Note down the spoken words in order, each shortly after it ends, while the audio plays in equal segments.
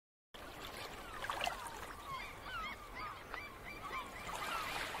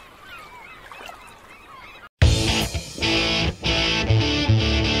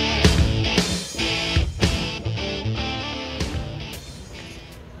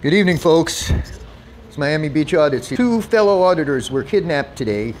Good evening, folks. It's Miami Beach Audits. Two fellow auditors were kidnapped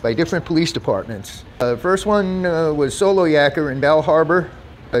today by different police departments. The first one was Soloyaker in Bal Harbor.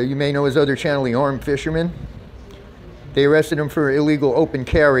 You may know his other channel, the Armed Fisherman. They arrested him for illegal open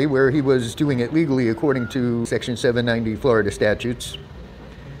carry, where he was doing it legally according to Section 790 Florida statutes.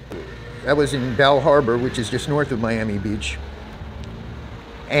 That was in Bal Harbor, which is just north of Miami Beach.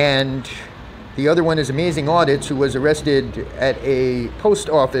 And the other one is Amazing Audits, who was arrested at a post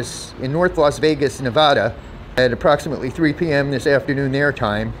office in North Las Vegas, Nevada, at approximately 3 p.m. this afternoon their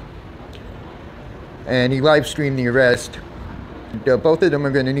time. And he live streamed the arrest. Both of them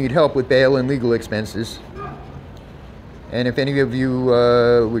are going to need help with bail and legal expenses. And if any of you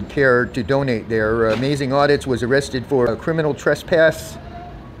would care to donate there, Amazing Audits was arrested for a criminal trespass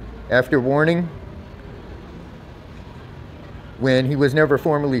after warning, when he was never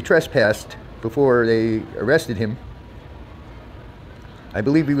formally trespassed before they arrested him. I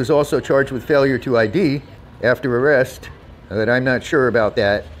believe he was also charged with failure to ID after arrest, but I'm not sure about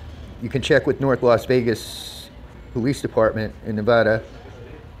that. You can check with North Las Vegas Police Department in Nevada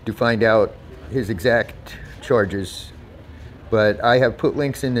to find out his exact charges. But I have put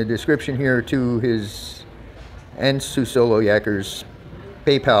links in the description here to his and to Soloyaker's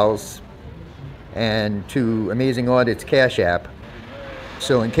PayPal's and to Amazing Audits Cash App.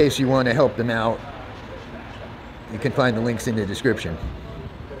 So in case you want to help them out, you can find the links in the description.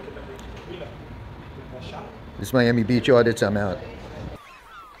 This is Miami Beach Audits. I'm out.